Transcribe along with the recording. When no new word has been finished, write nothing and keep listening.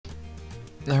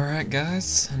Alright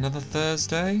guys, another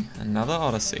Thursday, another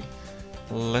Odyssey.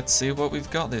 Let's see what we've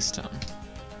got this time.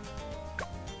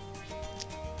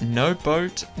 No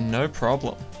boat, no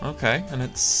problem. Okay, and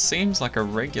it seems like a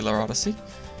regular Odyssey.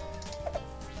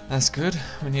 That's good.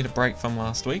 We need a break from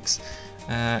last week's.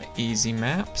 Easy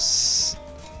maps.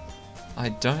 I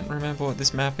don't remember what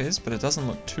this map is, but it doesn't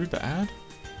look too bad.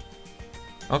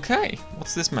 Okay,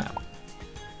 what's this map?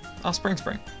 Oh,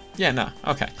 Spring. Yeah, no,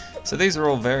 okay. So these are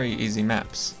all very easy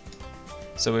maps.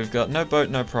 So we've got no boat,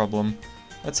 no problem.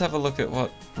 Let's have a look at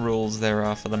what rules there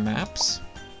are for the maps.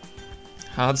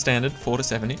 Hard standard, 4 to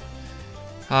 70.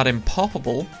 Hard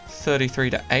impoppable, 33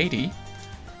 to 80.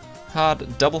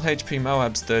 Hard double HP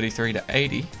Moabs, 33 to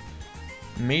 80.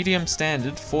 Medium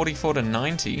standard, 44 to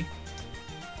 90.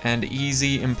 And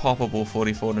easy impoppable,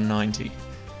 44 to 90.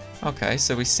 Okay,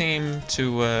 so we seem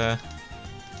to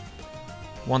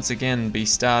once again be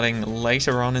starting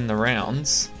later on in the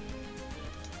rounds.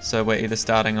 So we're either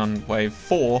starting on wave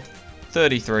 4,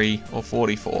 33, or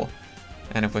 44.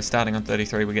 And if we're starting on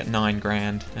 33, we get 9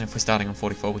 grand. And if we're starting on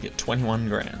 44, we get 21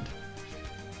 grand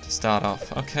to start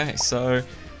off. Okay, so,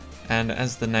 and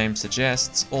as the name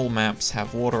suggests, all maps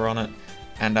have water on it.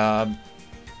 And,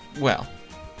 well,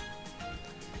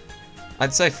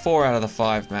 I'd say 4 out of the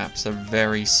 5 maps are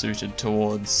very suited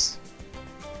towards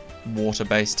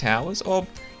water-based towers, or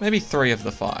maybe 3 of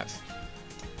the 5.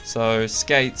 So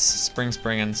Skates,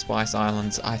 Spring, and Spice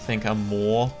Islands I think are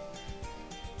more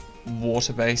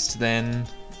water-based than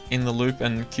In the Loop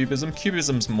and Cubism.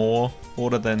 Cubism's more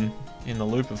water than In the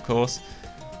Loop, of course.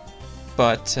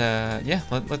 But yeah,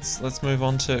 let's move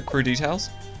on to crew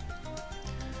details.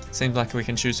 Seems like we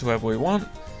can choose whoever we want,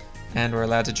 and we're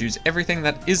allowed to choose everything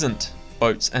that isn't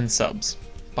boats and subs,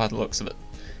 by the looks of it.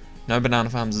 No banana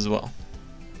farms as well.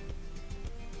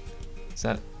 Is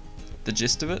that the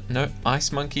gist of it? No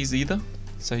ice monkeys either,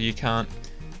 so you can't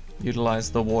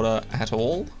utilize the water at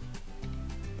all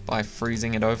by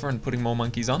freezing it over and putting more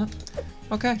monkeys on it.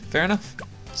 Okay, fair enough.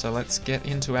 So let's get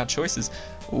into our choices.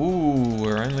 Ooh,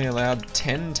 we're only allowed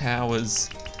 10 towers,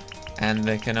 and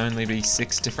there can only be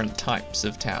 6 different types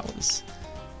of towers.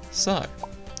 So,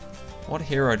 what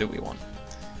hero do we want?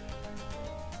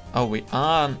 Oh, we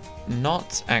are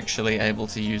not actually able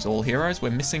to use all heroes. We're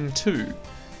missing 2.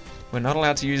 We're not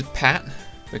allowed to use Pat,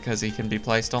 because he can be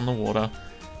placed on the water,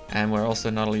 and we're also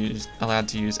not allowed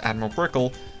to use Admiral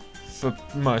Brickle, for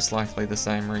most likely the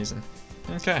same reason.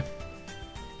 Okay.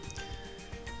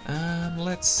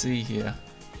 Let's see here.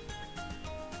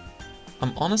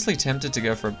 I'm honestly tempted to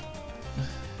go for a...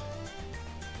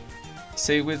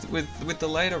 See, with the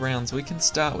later rounds, we can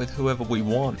start with whoever we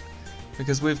want,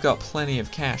 because we've got plenty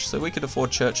of cash, so we could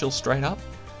afford Churchill straight up,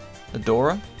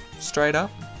 Adora straight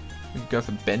up. We could go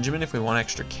for Benjamin if we want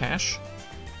extra cash.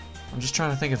 I'm just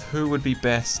trying to think of who would be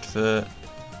best for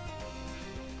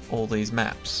all these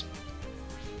maps.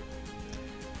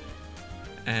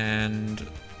 And...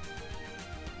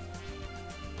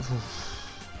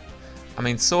 I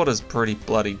mean, Sorta's pretty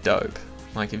bloody dope.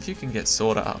 Like, if you can get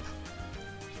Sorta up,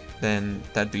 then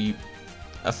that'd be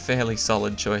a fairly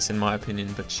solid choice in my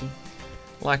opinion, but she,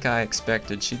 like I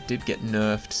expected, she did get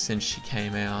nerfed since she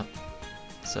came out.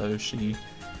 So she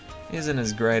isn't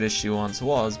as great as she once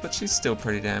was, but she's still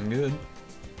pretty damn good.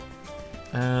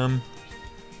 I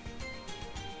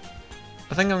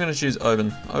think I'm going to choose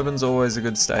Oben. Oben's always a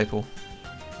good staple.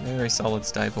 Very solid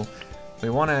staple. We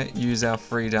want to use our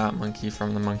free Dart Monkey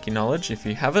from the Monkey Knowledge if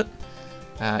you have it.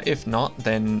 If not,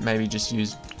 then maybe just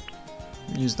use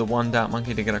the 1 Dart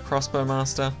Monkey to get a Crossbow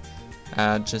Master.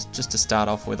 Just to start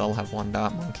off with, I'll have 1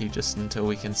 Dart Monkey just until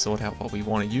we can sort out what we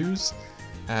want to use.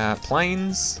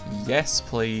 Planes, yes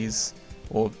please,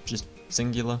 or just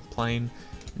singular plane.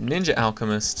 Ninja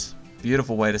Alchemist,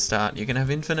 beautiful way to start. You can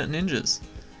have infinite ninjas,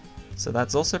 so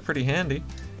that's also pretty handy.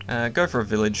 Go for a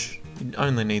village. You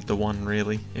only need the 1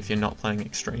 really if you're not playing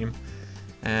extreme,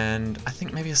 and I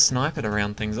think maybe a sniper to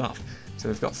round things off. So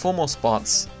we've got 4 more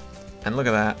spots, and look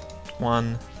at that,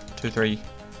 1, 2, 3,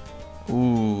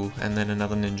 ooh, and then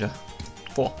another ninja,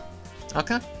 4.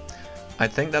 Okay. I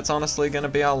think that's honestly going to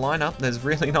be our lineup. There's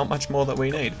really not much more that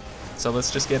we need. So let's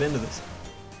just get into this.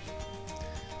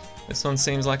 This one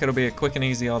seems like it'll be a quick and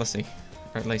easy Odyssey.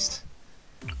 Or at least,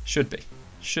 should be.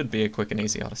 Should be a quick and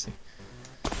easy Odyssey.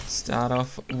 Start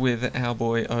off with our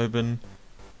boy Oben.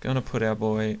 Gonna put our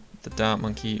boy, the Dart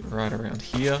Monkey, right around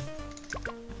here.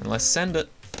 And let's send it.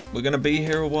 We're gonna be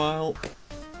here a while.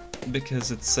 Because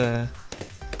it's, well,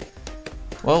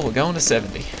 we're going to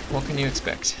 70. What can you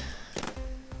expect?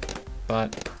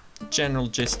 But general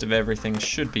gist of everything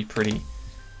should be pretty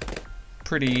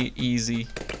easy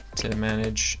to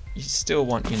manage. You still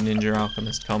want your Ninja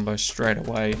Alchemist combo straight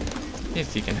away.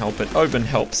 if you can help it. Oben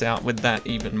helps out with that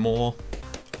even more.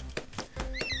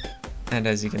 And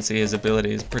as you can see, his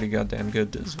ability is pretty goddamn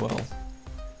good as well.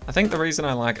 I think the reason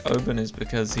I like Oben is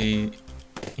because he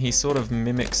sort of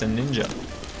mimics a ninja.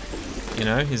 You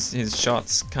know, his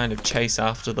shots kind of chase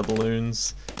after the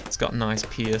balloons. It's got nice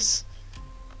pierce.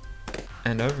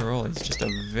 And overall, he's just a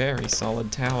very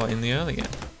solid tower in the early game.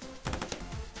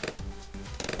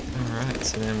 Alright,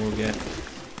 so then we'll get...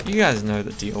 You guys know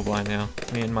the deal by now.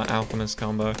 Me and my Alchemist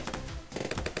combo.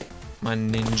 My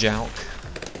Ninjalk.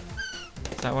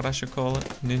 Is that what I should call it?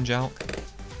 Ninjalk?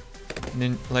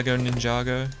 Lego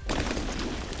Ninjago?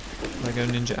 Lego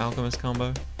Ninja Alchemist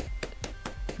combo?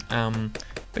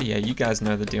 But yeah, you guys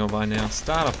know the deal by now.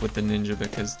 Start off with the Ninja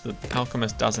because the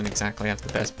Alchemist doesn't exactly have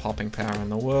the best popping power in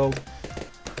the world.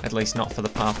 At least not for the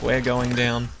path we're going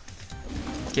down.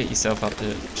 Get yourself up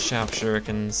to Sharp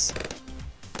Shurikens.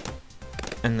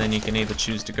 And then you can either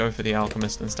choose to go for the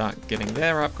Alchemist and start getting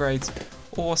their upgrades,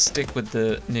 or stick with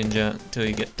the Ninja till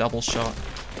you get double shot.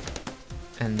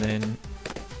 And then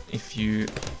if you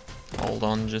hold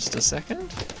on just a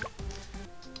second.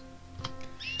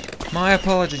 My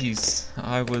apologies,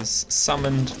 I was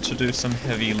summoned to do some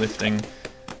heavy lifting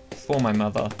for my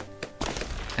mother,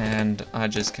 and I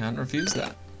just can't refuse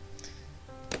that.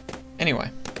 Anyway,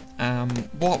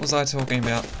 what was I talking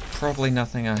about? Probably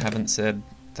nothing I haven't said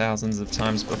thousands of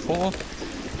times before.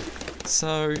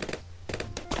 So,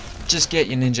 just get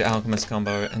your Ninja Alchemist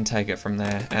combo and take it from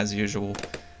there, as usual.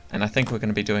 And I think we're going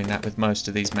to be doing that with most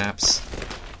of these maps.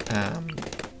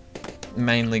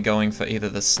 Mainly going for either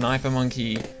the Sniper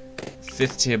Monkey,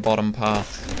 5th tier bottom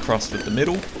path crossed with the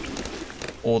middle,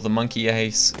 or the Monkey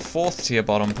Ace, 4th tier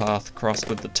bottom path crossed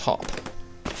with the top.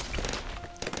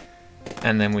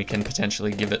 And then we can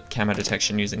potentially give it camo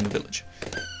detection using the village.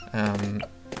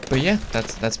 But yeah,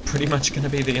 that's pretty much going to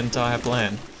be the entire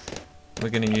plan. We're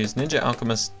going to use Ninja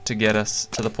Alchemist to get us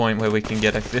to the point where we can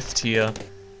get a 5th tier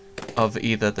of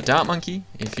either the Dart Monkey,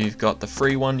 if you've got the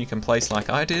free one you can place like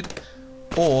I did,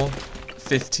 or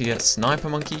 5th tier Sniper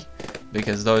Monkey,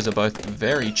 because those are both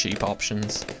very cheap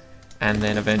options, and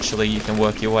then eventually you can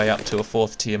work your way up to a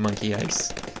 4th tier Monkey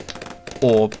Ace,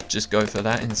 or just go for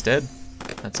that instead.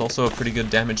 That's also a pretty good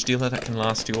damage dealer that can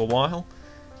last you a while.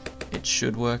 It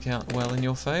should work out well in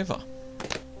your favour.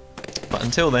 But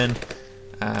until then,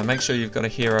 make sure you've got a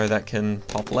hero that can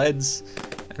pop leads,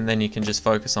 and then you can just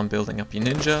focus on building up your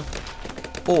ninja,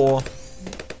 or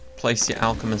place your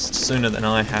alchemist sooner than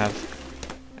I have,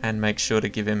 and make sure to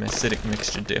give him acidic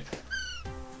mixture dip.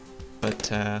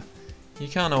 But you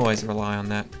can't always rely on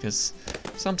that, because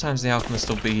sometimes the alchemist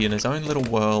will be in his own little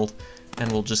world,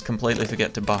 and will just completely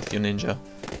forget to buff your ninja.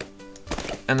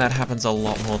 And that happens a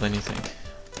lot more than you think.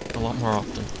 A lot more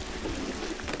often.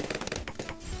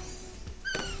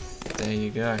 There you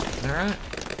go. Alright.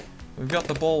 We've got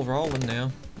the ball rolling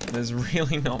now. There's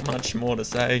really not much more to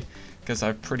say, because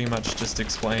I've pretty much just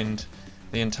explained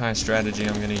the entire strategy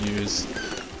I'm going to use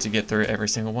to get through every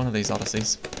single one of these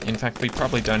Odysseys. In fact, we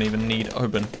probably don't even need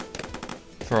Oben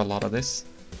for a lot of this.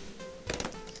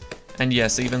 And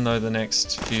yes, even though the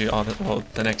next few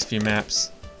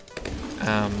maps,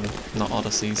 not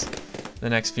Odysseys, the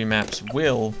next few maps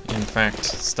will, in fact,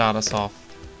 start us off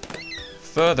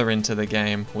further into the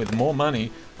game with more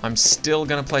money, I'm still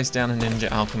going to place down a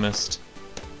Ninja Alchemist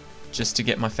just to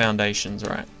get my foundations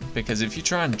right. Because if you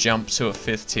try and jump to a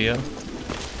 5th tier,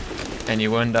 and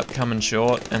you end up coming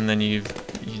short, and then you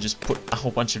just put a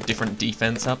whole bunch of different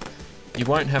defense up, you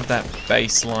won't have that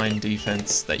baseline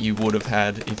defense that you would have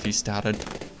had if you started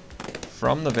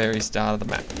from the very start of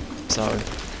the map. So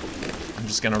I'm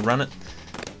just going to run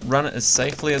it as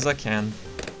safely as I can,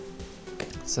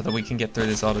 so that we can get through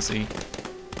this Odyssey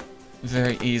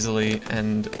very easily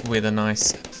and with a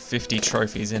nice 50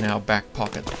 trophies in our back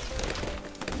pocket,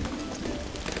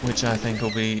 which I think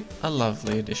will be a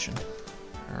lovely addition.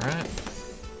 Alright,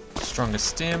 stronger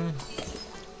stim,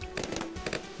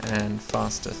 and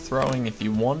faster throwing if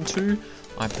you want to.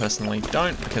 I personally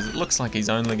don't, because it looks like he's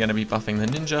only going to be buffing the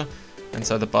ninja, and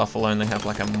so the buff will only have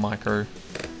like a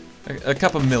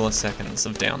couple milliseconds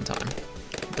of downtime,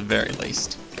 at the very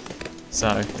least. So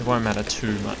it won't matter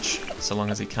too much, so long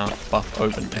as he can't buff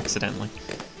Oben accidentally.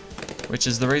 Which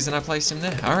is the reason I placed him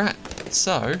there. Alright,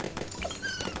 so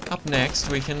up next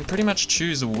we can pretty much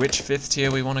choose which 5th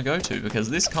tier we want to go to, because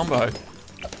this combo,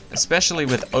 especially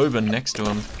with Oben next to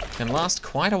him, can last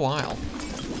quite a while.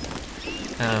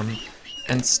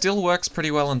 And still works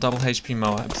pretty well on double HP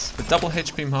Moabs. With double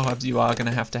HP Moabs you are going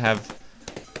to have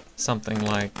something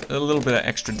like a little bit of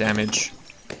extra damage.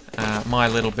 My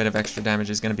little bit of extra damage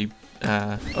is going to be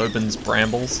Oben's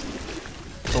Brambles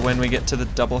for when we get to the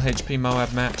double HP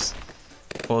Moab maps.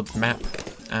 for the map.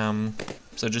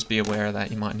 So just be aware of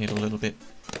that. You might need a little bit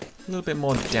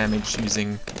more damage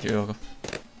using your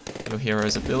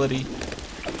hero's ability,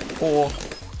 or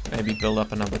maybe build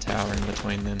up another tower in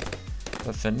between then.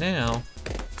 But for now,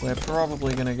 we're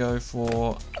probably going to go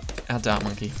for our Dart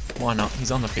Monkey. Why not?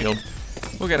 He's on the field.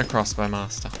 We'll get a Crossbow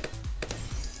Master.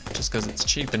 Just because it's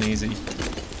cheap and easy.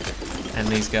 And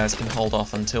these guys can hold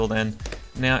off until then.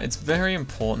 Now, it's very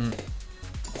important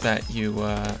that you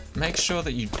make sure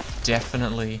that you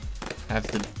definitely have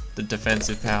the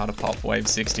defensive power to pop Wave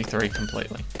 63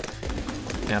 completely.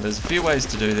 Now, there's a few ways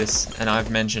to do this, and I've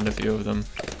mentioned a few of them.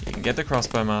 You can get the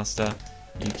Crossbow Master.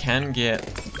 You can get...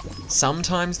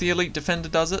 Sometimes the Elite Defender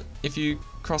does it if you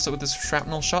cross it with a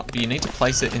shrapnel shot, but you need to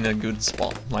place it in a good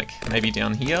spot, like maybe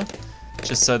down here,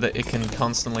 just so that it can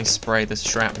constantly spray the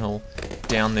shrapnel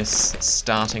down this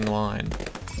starting line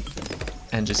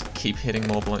and just keep hitting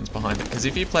more balloons behind it. Because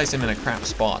if you place him in a crap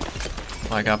spot,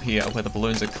 like up here, where the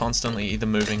balloons are constantly either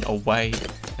moving away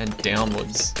and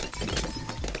downwards,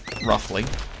 roughly,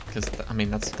 because I mean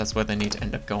that's where they need to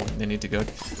end up going. They need to go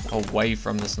away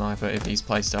from the sniper if he's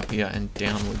placed up here and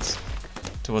downwards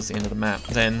towards the end of the map.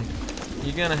 Then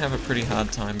you're gonna have a pretty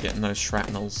hard time getting those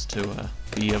shrapnels to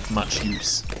be of much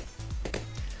use.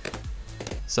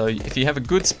 So if you have a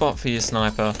good spot for your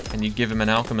sniper and you give him an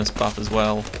alchemist buff as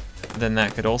well, then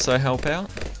that could also help out.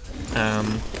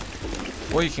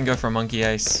 Or you can go for a Monkey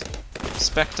Ace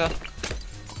Spectre.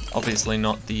 Obviously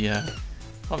not the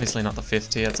 5th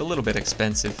tier. It's a little bit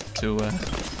expensive to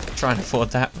try and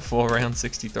afford that before round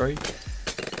 63.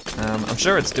 I'm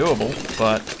sure it's doable,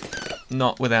 but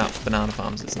not without banana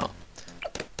farms. It's not.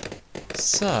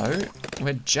 So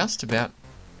we're just about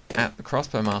at the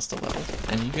Crossbow Master level,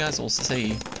 and you guys will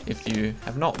see, if you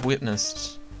have not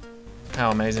witnessed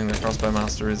how amazing the Crossbow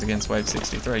Master is against Wave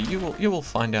 63, you will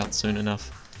find out soon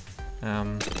enough.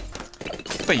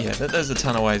 But yeah, there's a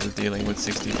ton of ways of dealing with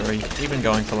 63. Even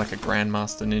going for like a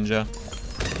Grandmaster Ninja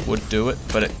would do it,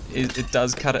 but it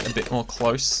does cut it a bit more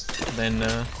close than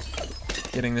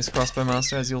getting this Crossbow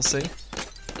Master, as you'll see.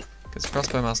 Because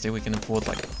Crossbow Master, we can afford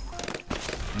like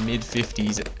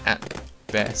mid-50s at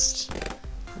best,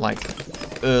 like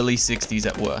early 60s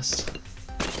at worst.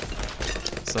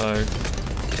 So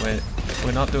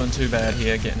we're not doing too bad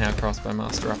here getting our Crossbow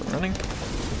Master up and running.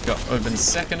 We've got Oben's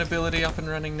second ability up and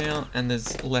running now, and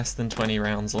there's less than 20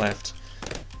 rounds left.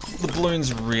 The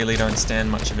balloons really don't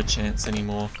stand much of a chance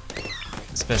anymore,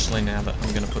 especially now that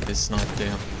I'm going to put this sniper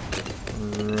down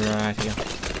right here.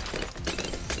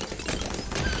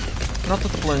 Not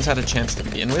that the balloons had a chance to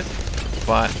begin with,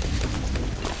 but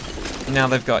now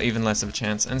they've got even less of a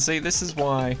chance. And see, this is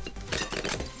why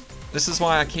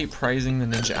I keep praising the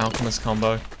Ninja Alchemist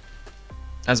combo,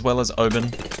 as well as Oben,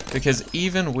 because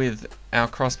even with our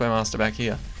Crossbow Master back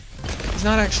here, he's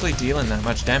not actually dealing that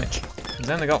much damage. He's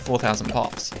only got 4,000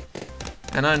 pops.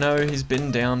 And I know he's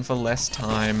been down for less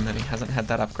time and he hasn't had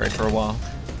that upgrade for a while,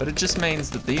 but it just means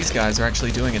that these guys are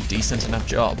actually doing a decent enough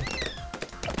job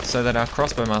so that our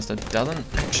Crossbow Master doesn't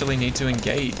actually need to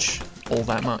engage all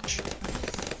that much.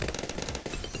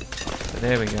 So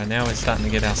there we go, now we're starting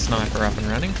to get our sniper up and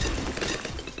running.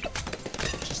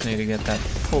 Just need to get that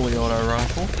fully auto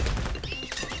rifle,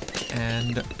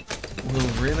 and we'll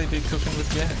really be cooking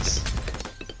with gas.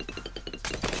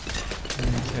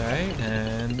 Okay,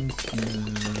 and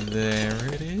there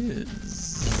it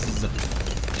is.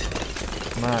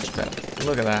 Much better.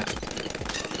 Look at that.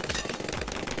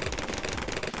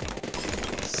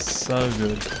 So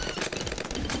good.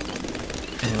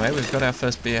 Anyway, we've got our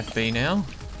first BFB now.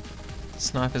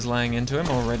 Sniper's laying into him,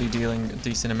 already dealing a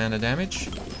decent amount of damage.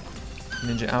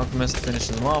 Ninja Alchemist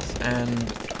finishes him off,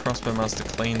 and Crossbow Master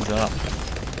cleans up.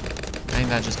 Ain't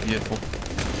that just beautiful?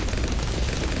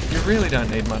 You really don't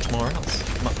need much more else.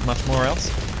 Much more else?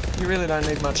 You really don't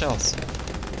need much else.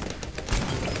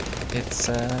 It's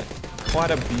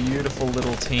quite a beautiful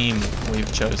little team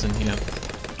we've chosen here.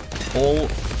 All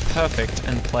perfect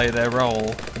and play their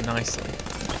role nicely.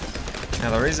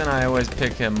 Now, the reason I always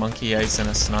pick a Monkey Ace and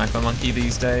a Sniper Monkey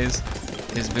these days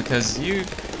is because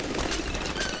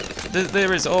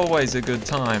there is always a good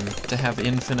time to have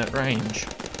infinite range.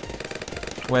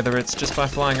 Whether it's just by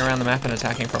flying around the map and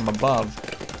attacking from above,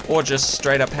 or just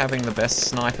straight up having the best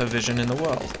sniper vision in the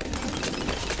world.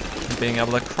 And being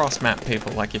able to cross-map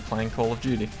people like you're playing Call of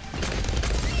Duty.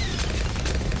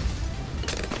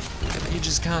 You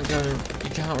just can't go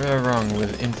wrong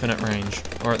with infinite range,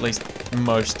 or at least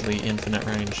mostly infinite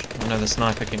range. I know the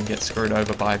sniper can get screwed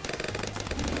over by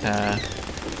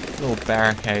little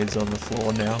barricades on the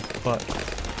floor now, but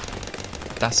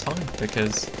that's fine,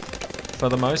 because for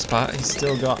the most part he's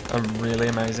still got a really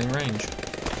amazing range.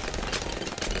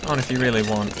 Oh, and if you really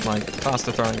want, like,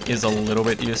 faster throwing is a little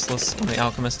bit useless on the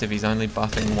Alchemist if he's only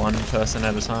buffing one person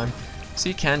at a time. So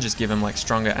you can just give him, like,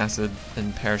 stronger acid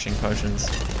and perishing potions.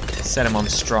 Set him on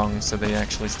strong so that he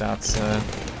actually starts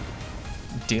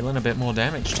dealing a bit more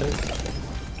damage too.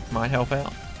 Might help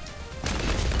out.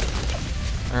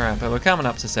 Alright, but we're coming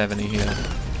up to 70 here.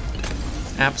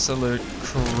 Absolute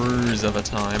cruise of a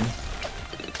time.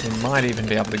 We might even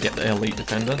be able to get the Elite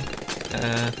Defender.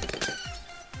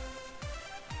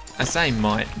 I say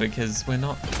might because we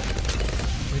don't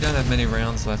have many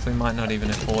rounds left. We might not even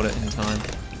afford it in time.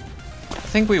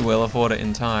 I think we will afford it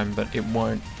in time, but it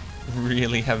won't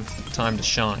really have time to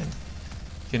shine,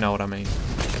 if you know what I mean.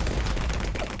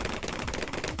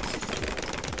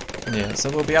 Yeah, so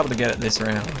we'll be able to get it this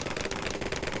round,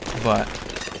 but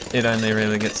it only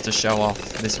really gets to show off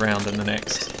this round and the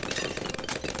next,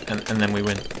 and then we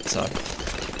win. So,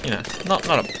 you know, not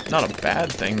a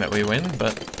bad thing that we win,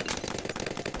 but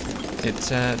it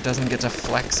doesn't get to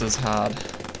flex as hard.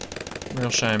 Real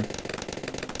shame.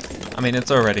 I mean,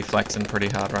 it's already flexing pretty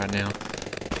hard right now,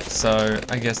 so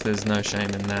I guess there's no shame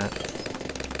in that.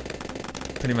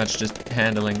 Pretty much just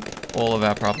handling all of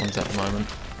our problems at the moment.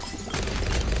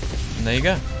 And there you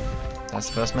go. That's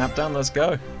the first map done. Let's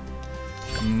go.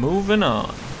 Moving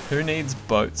on. Who needs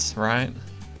boats, right?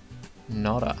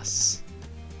 Not us.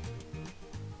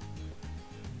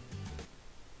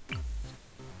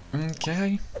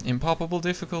 Okay. Impoppable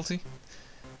difficulty.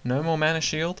 No more mana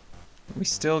shield. We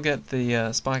still get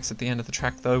the spikes at the end of the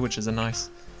track though, which is a nice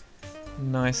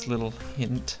little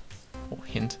hint. Or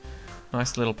hint.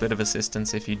 Nice little bit of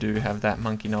assistance if you do have that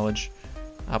monkey knowledge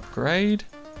upgrade.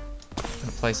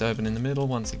 Gonna place Open in the middle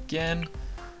once again.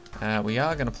 We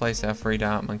are gonna place our free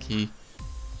dart monkey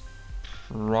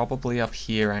probably up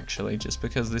here actually, just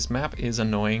because this map is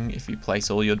annoying if you place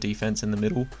all your defense in the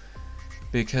middle,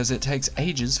 because it takes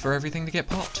ages for everything to get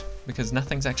popped, because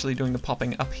nothing's actually doing the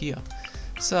popping up here.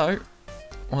 So,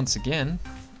 once again,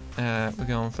 we're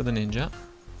going for the ninja.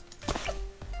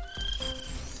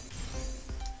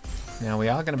 Now we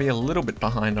are going to be a little bit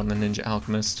behind on the Ninja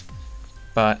Alchemist,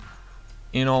 but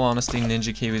in all honesty,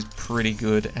 Ninja Kiwi is pretty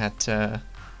good at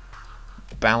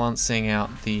balancing out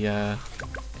the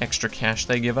extra cash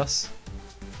they give us,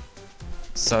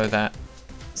 so that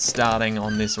starting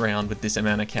on this round with this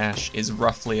amount of cash is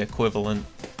roughly equivalent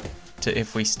to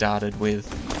if we started with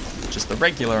just the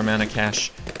regular amount of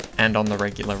cash and on the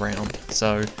regular round.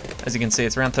 So as you can see,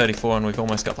 it's round 34 and we've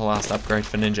almost got the last upgrade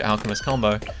for Ninja Alchemist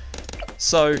combo.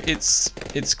 So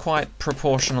it's quite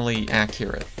proportionally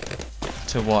accurate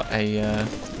to what a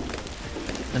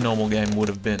normal game would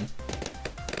have been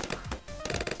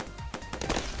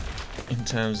in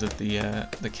terms of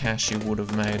the cash you would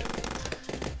have made.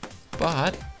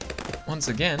 But once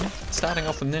again, starting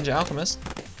off with Ninja Alchemist,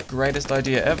 greatest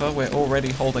idea ever. We're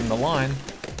already holding the line,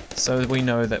 so we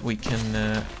know that we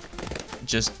can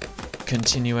just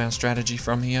continue our strategy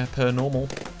from here per normal,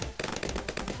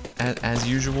 as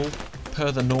usual,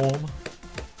 per the norm.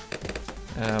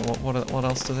 What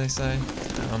else do they say?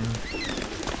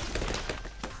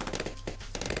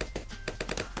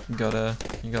 You gotta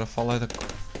follow the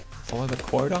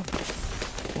quota.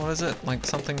 What is it? Like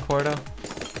something quota?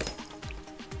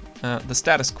 The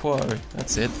status quo.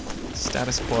 That's it.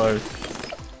 Status quo.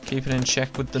 Keep it in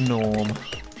check with the norm.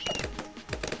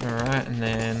 Alright, and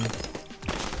then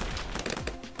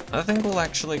I think we'll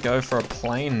actually go for a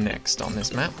plane next on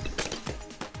this map.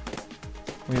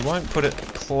 We won't put it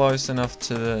close enough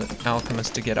to the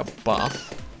Alchemist to get a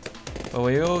buff, but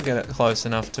we will get it close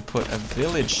enough to put a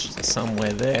village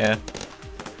somewhere there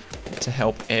to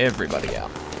help everybody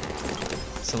out.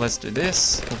 So let's do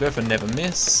this. We'll go for Never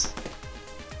Miss,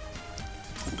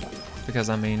 because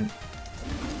I mean,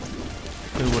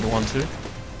 who would want to?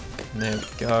 And there we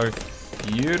go.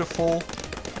 Beautiful.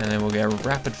 And then we'll go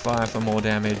Rapid Fire for more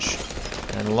damage,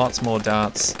 and lots more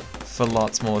darts for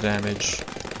lots more damage.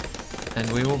 And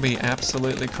we will be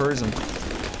absolutely cruising.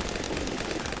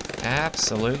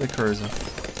 Absolutely cruising.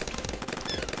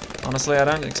 Honestly, I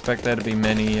don't expect there to be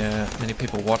many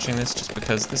people watching this, just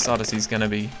because this Odyssey is going to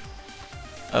be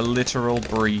a literal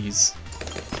breeze.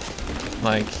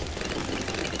 Like,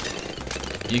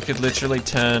 you could literally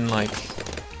turn, like,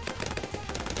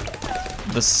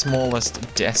 the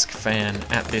smallest desk fan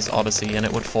at this Odyssey and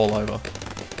it would fall over.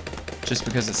 Just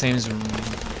because it seems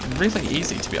really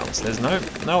easy, to be honest. There's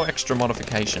no extra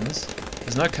modifications.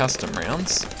 There's no custom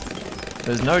rounds.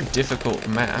 There's no difficult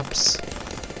maps.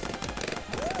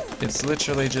 It's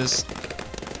literally just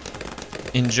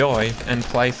enjoy and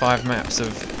play 5 maps of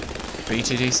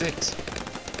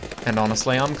BTD6. And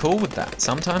honestly, I'm cool with that.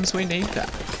 Sometimes we need that.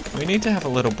 We need to have a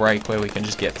little break where we can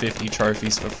just get 50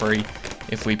 trophies for free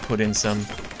if we put in some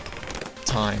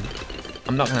time.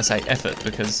 I'm not going to say effort,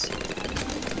 because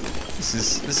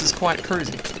this is quite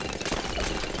cruisy.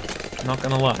 Not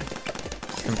going to lie.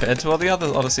 Compared to all the other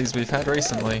Odysseys we've had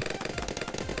recently,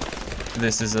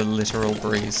 this is a literal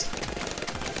breeze.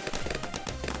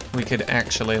 We could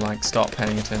actually, like, stop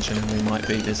paying attention and we might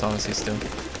beat this Odyssey still.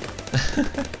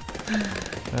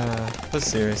 But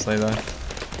seriously though,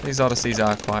 these Odysseys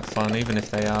are quite fun, even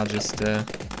if they are just a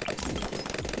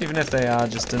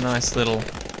nice little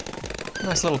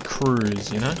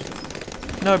cruise, you know?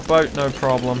 No boat, no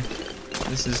problem.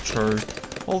 This is true.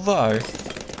 Although,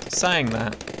 saying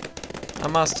that, I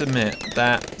must admit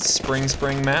that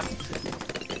Spring map,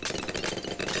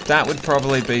 that would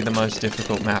probably be the most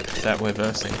difficult map that we're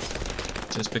versing.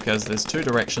 Just because there's two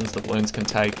directions the balloons can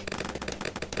take,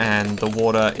 and the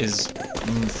water is,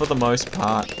 for the most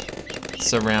part,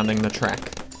 surrounding the track.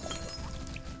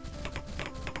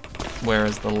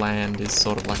 Whereas the land is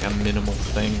sort of like a minimal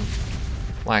thing.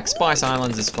 Like, Spice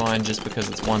Islands is fine just because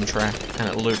it's one track and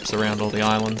it loops around all the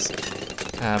islands.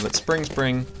 But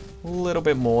Spring, a little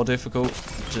bit more difficult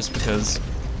just because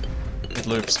it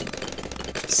loops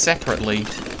separately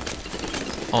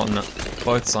on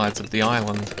both sides of the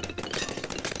island.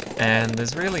 And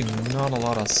there's really not a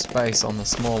lot of space on the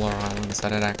smaller islands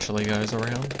that it actually goes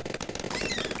around.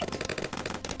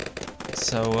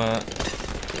 So,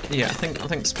 yeah, I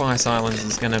think Spice Islands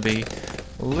is going to be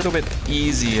a little bit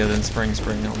easier than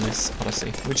Spring on this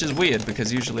Odyssey, which is weird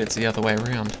because usually it's the other way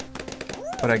around.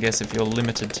 But I guess if you're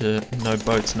limited to no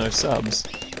boats, no subs,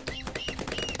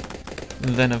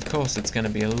 then of course it's going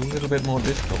to be a little bit more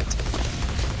difficult.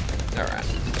 Alright,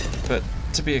 but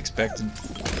to be expected,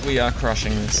 we are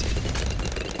crushing this.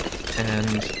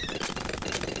 And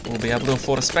we'll be able to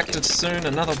afford a Spectre soon,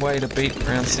 another way to beat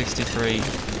round 63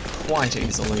 quite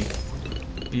easily.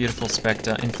 Beautiful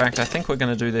Spectre. In fact, I think we're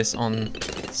going to do this on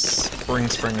Spring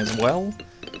as well.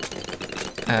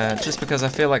 Just because I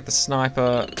feel like the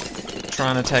sniper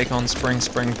trying to take on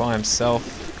Spring by himself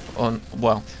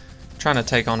trying to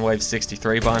take on wave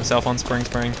 63 by himself on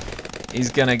Spring,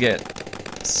 he's going to get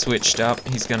switched up.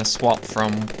 He's going to swap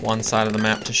from one side of the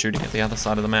map to shooting at the other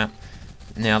side of the map.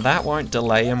 Now that won't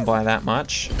delay him by that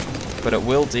much, but it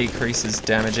will decrease his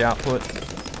damage output,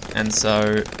 and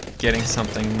so getting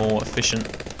something more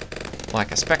efficient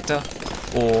like a Spectre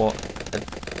or a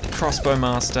Crossbow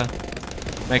Master.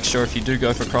 Make sure if you do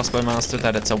go for Crossbow Master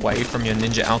that it's away from your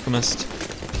Ninja Alchemist.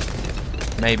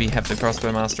 Maybe have the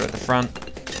Crossbow Master at the front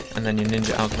and then your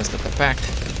Ninja Alchemist at the back,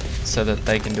 so that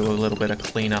they can do a little bit of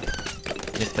cleanup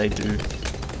if they do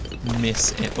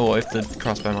miss it, or if the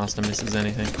Crossbow Master misses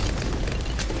anything.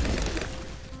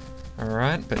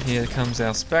 Alright, but here comes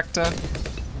our Spectre.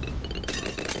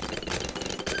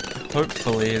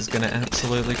 Hopefully is going to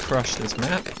absolutely crush this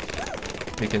map,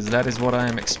 because that is what I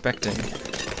am expecting.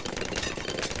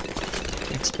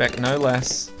 Expect no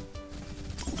less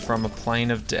from a plane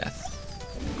of death.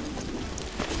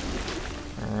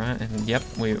 Alright, and yep,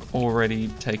 we're already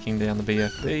taking down the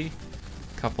BFB.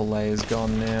 Couple layers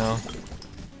gone now.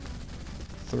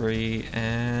 3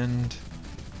 and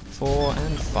 4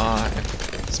 and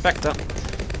 5. Spectre.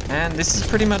 And this is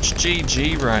pretty much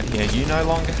GG right here. You no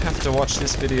longer have to watch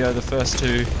this video. The first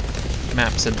two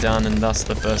maps are done, and thus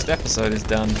the first episode is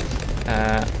done.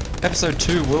 Episode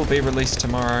 2 will be released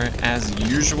tomorrow as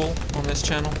usual on this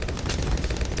channel.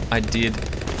 I did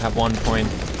at one point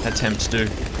attempt to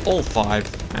do all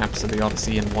 5 maps of the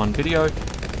Odyssey in one video,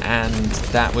 and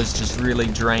that was just really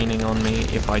draining on me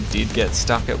if I did get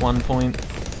stuck at one point,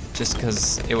 just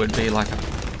because it would be like a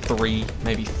 3,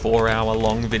 maybe 4 hour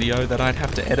long video that I'd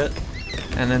have to edit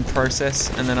and then process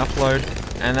and then upload,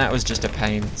 and that was just a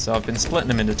pain. So I've been splitting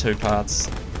them into 2 parts.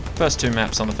 First 2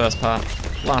 maps on the first part,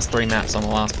 last 3 maps on the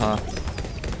last part,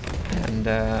 and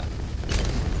a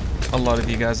lot of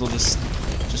you guys will just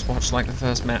watch like the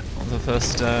first map, or the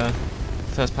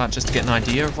first part, just to get an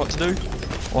idea of what to do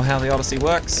or how the Odyssey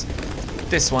works.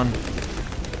 This one,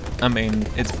 I mean,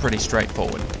 it's pretty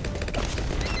straightforward.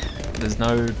 There's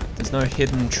no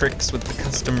hidden tricks with the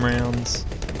custom rounds.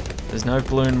 There's no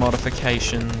balloon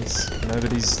modifications.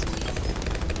 Nobody's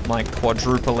like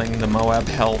quadrupling the Moab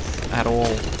health at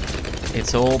all.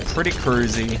 It's all pretty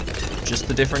cruisy, just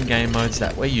the different game modes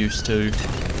that we're used to.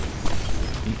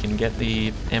 You can get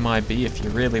the MIB if you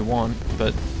really want,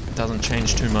 but it doesn't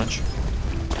change too much,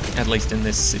 at least in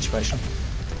this situation.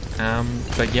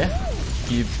 But yeah,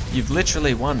 you've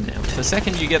literally won now. The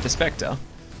second you get the Spectre,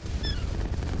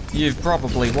 you've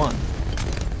probably won.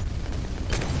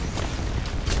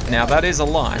 Now that is a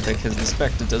lie, because the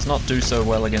Spectre does not do so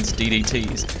well against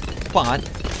DDTs, but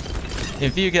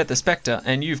if you get the Spectre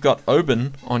and you've got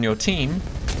Oben on your team,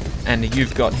 and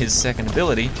you've got his second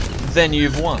ability, then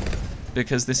you've won.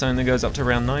 Because this only goes up to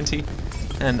round 90,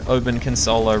 and Oben can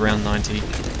solo round 90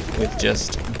 with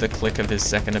just the click of his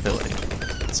second ability.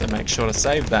 So make sure to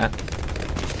save that,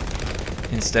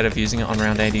 instead of using it on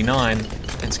round 89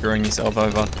 and screwing yourself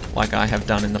over like I have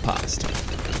done in the past.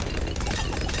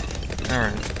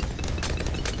 Alright,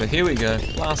 but here we go,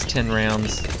 last 10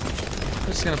 rounds. We're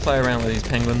just going to play around with these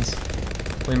penguins.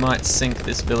 We might sink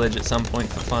this village at some point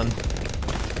for fun.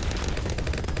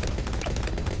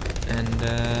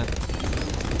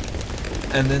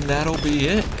 And then that'll be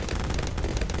it.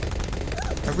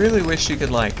 I really wish you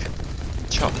could like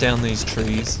chop down these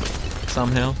trees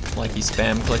somehow, like you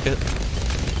spam click it,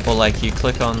 or like you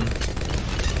click on,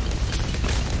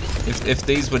 if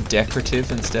these were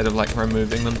decorative instead of like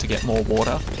removing them to get more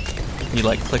water, you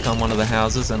like click on one of the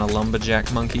houses and a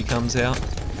lumberjack monkey comes out,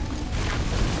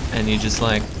 and you just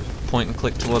like point and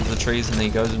click towards the trees and then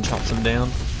he goes and chops them down.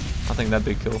 I think that'd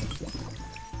be cool.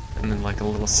 And then like a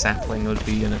little sapling would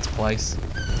be in its place.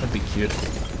 That'd be cute.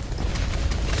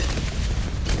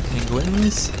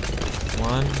 Penguins.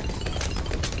 One.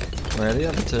 Where are the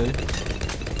other two?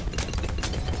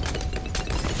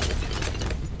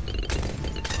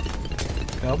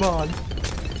 Come on.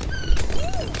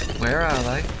 Where are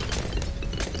they?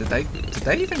 Did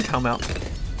they even come up?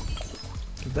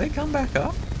 Did they come back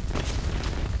up?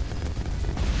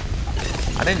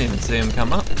 I didn't even see them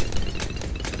come up.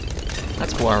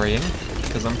 That's worrying,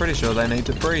 because I'm pretty sure they need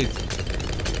to breathe.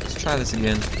 Let's try this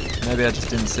again. Maybe I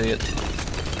just didn't see it.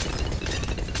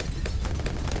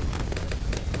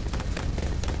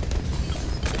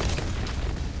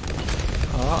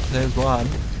 Oh, there's one.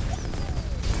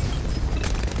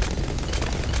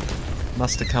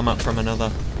 Must have come up from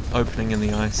another opening in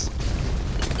the ice.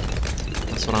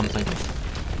 That's what I'm thinking.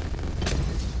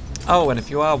 Oh, and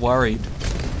if you are worried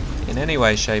in any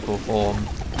way, shape or form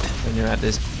when you're at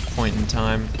this point in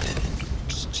time,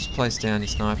 just place down your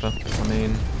sniper. I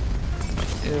mean,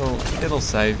 it'll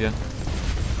save you.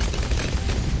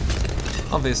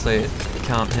 Obviously it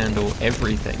can't handle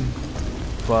everything,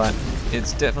 but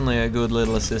it's definitely a good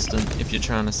little assistant if you're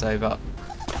trying to save up.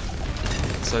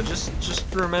 So just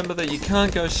remember that you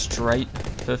can't go straight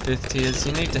for 5th tiers.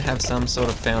 You need to have some sort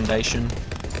of foundation.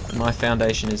 My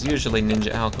foundation is usually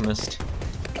Ninja Alchemist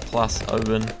plus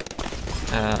Oben.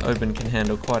 Oben can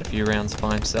handle quite a few rounds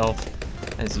by himself,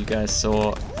 as you guys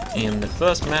saw in the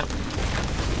first map,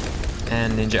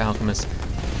 and Ninja Alchemist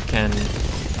can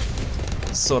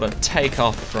sort of take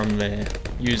off from there,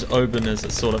 use Oben as a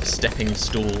sort of stepping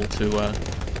stool to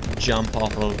jump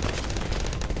off of,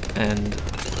 and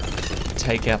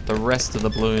take out the rest of the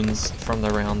balloons from the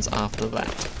rounds after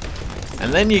that.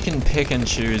 And then you can pick and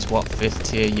choose what 5th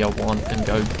tier you want and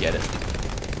go get it,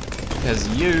 because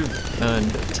you've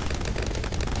earned it.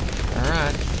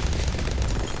 Alright,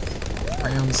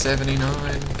 round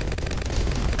 79.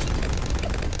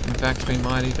 In fact, we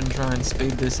might even try and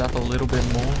speed this up a little bit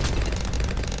more,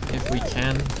 if we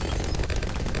can.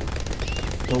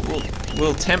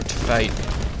 We'll tempt fate.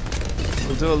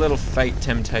 We'll do a little fate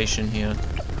temptation here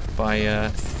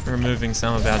by removing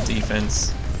some of our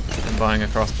defense and buying a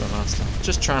crossbow master.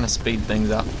 Just trying to speed things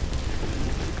up.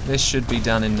 This should be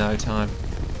done in no time.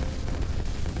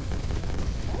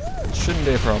 Shouldn't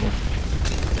be a problem.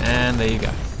 And there you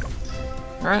go.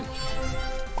 Alright,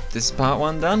 this is part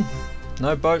 1 done.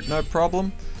 No boat, no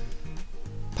problem.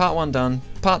 Part 1 done.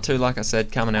 Part 2, like I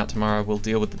said, coming out tomorrow. We'll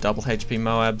deal with the double HP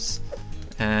Moabs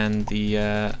and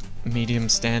the medium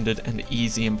standard and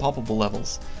easy and poppable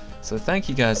levels. So thank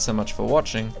you guys so much for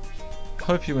watching.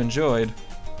 Hope you enjoyed,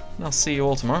 and I'll see you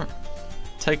all tomorrow.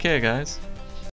 Take care, guys.